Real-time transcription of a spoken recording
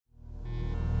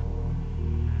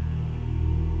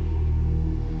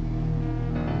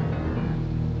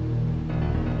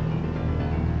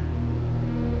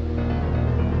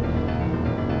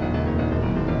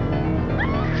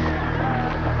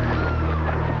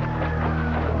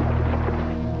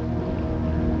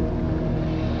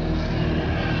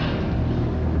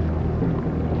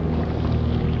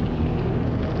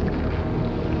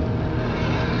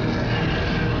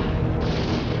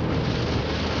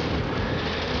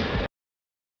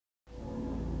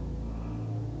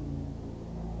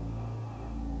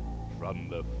From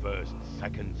the first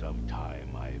seconds of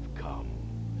time I've come.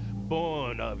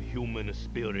 Born of human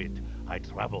spirit, I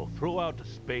travel throughout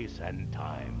space and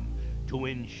time to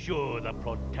ensure the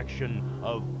protection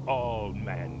of all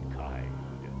mankind.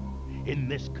 In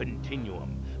this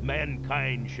continuum,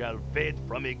 mankind shall fade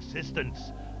from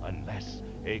existence unless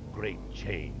a great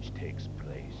change takes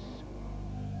place.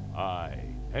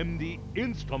 I am the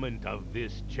instrument of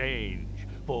this change,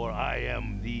 for I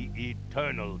am the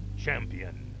eternal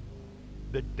champion.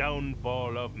 The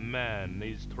downfall of man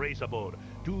is traceable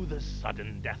to the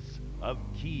sudden deaths of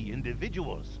key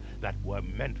individuals that were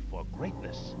meant for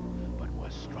greatness, but were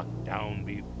struck down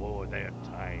before their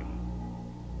time.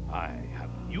 I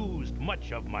have used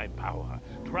much of my power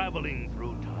traveling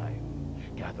through time,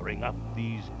 gathering up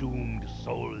these doomed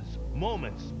souls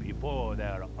moments before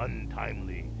their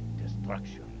untimely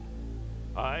destruction.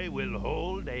 I will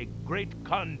hold a great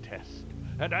contest,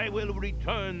 and I will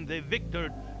return the victor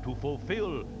to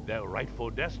fulfill their rightful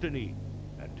destiny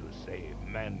and to save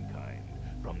mankind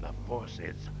from the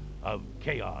forces of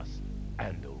chaos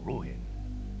and ruin.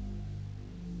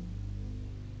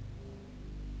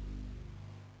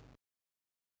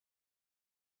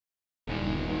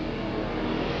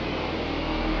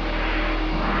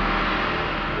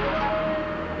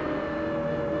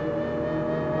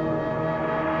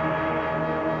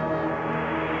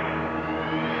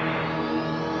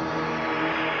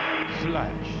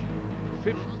 Slash,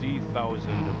 50,000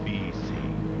 BC.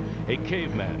 A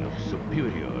caveman of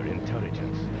superior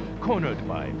intelligence, cornered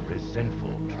by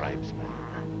resentful tribesmen.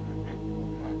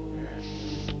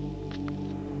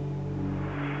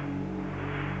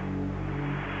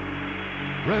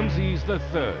 Ramses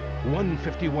III,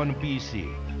 151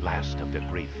 BC, last of the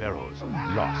great pharaohs,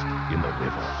 lost in the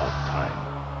river of time.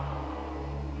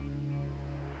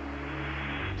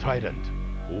 Trident,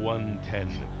 110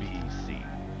 BC.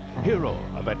 Hero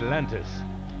of Atlantis,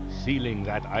 sealing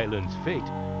that island's fate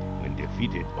when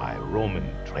defeated by Roman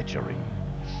treachery.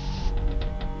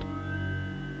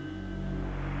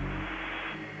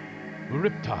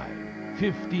 Riptide,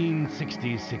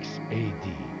 1566 AD.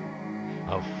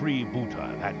 A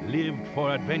freebooter that lived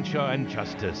for adventure and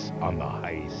justice on the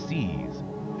high seas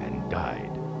and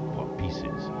died for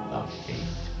pieces of 8.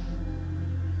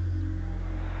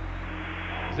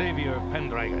 Xavier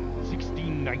Pendragon,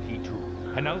 1692.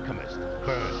 An alchemist,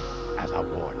 burned as a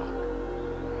warlock.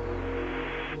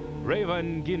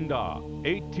 Raven Gindar,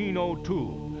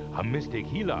 1802. A mystic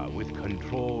healer with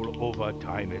control over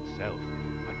time itself,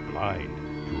 but blind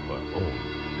to her own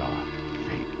dark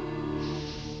fate.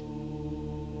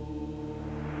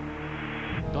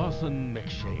 Dawson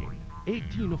McShane,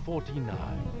 1849.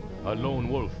 A lone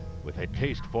wolf with a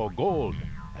taste for gold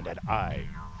and an eye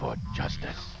for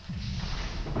justice.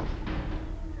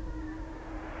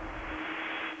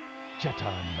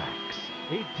 Cheta Max,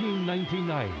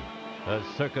 1899. A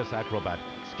circus acrobat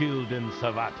skilled in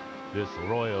savate, this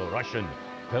royal Russian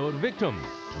fell victim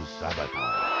to sabotage.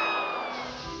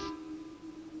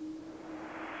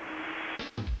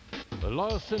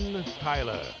 Lawson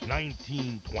Tyler,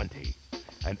 1920.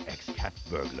 An ex-cat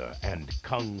burglar and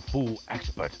kung fu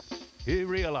expert. He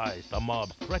realized the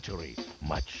mob's treachery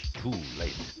much too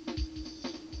late.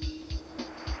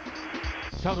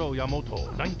 Saro Yamoto,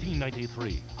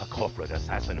 1993, a corporate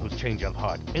assassin whose change of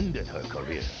heart ended her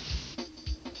career.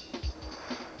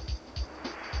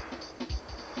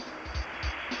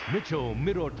 Mitchell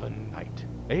Middleton Knight,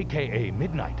 aka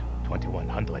Midnight,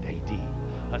 2100 AD,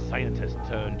 a scientist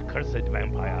turned cursed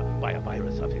vampire by a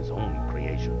virus of his own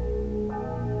creation.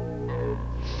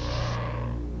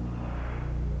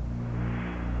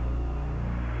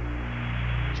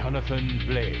 Jonathan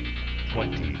Blake,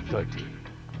 2030.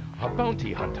 A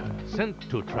bounty hunter sent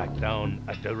to track down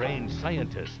a deranged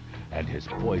scientist and his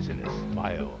poisonous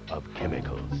vial of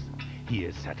chemicals. He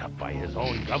is set up by his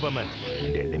own government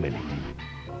and eliminated.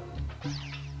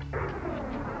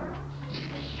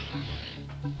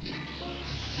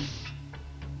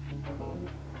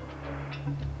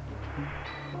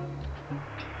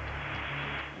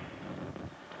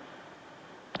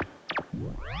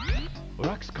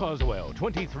 Rex Coswell,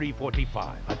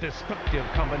 2345. A destructive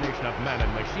combination of man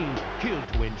and machine killed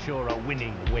to ensure a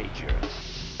winning wager.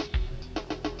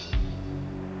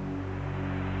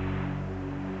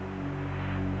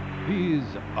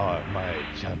 These are my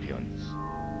champions.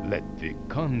 Let the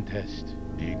contest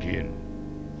begin.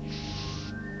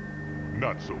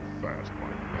 Not so fast,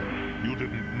 my friend. You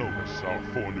didn't notice our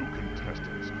 4 new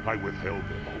contestants. I withheld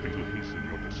them hoping to hasten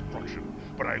your destruction.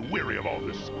 But I weary of all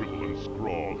this scribble and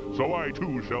scrawl, so I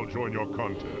too shall join your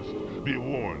contest. Be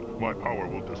warned, my power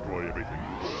will destroy everything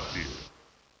you hold dear.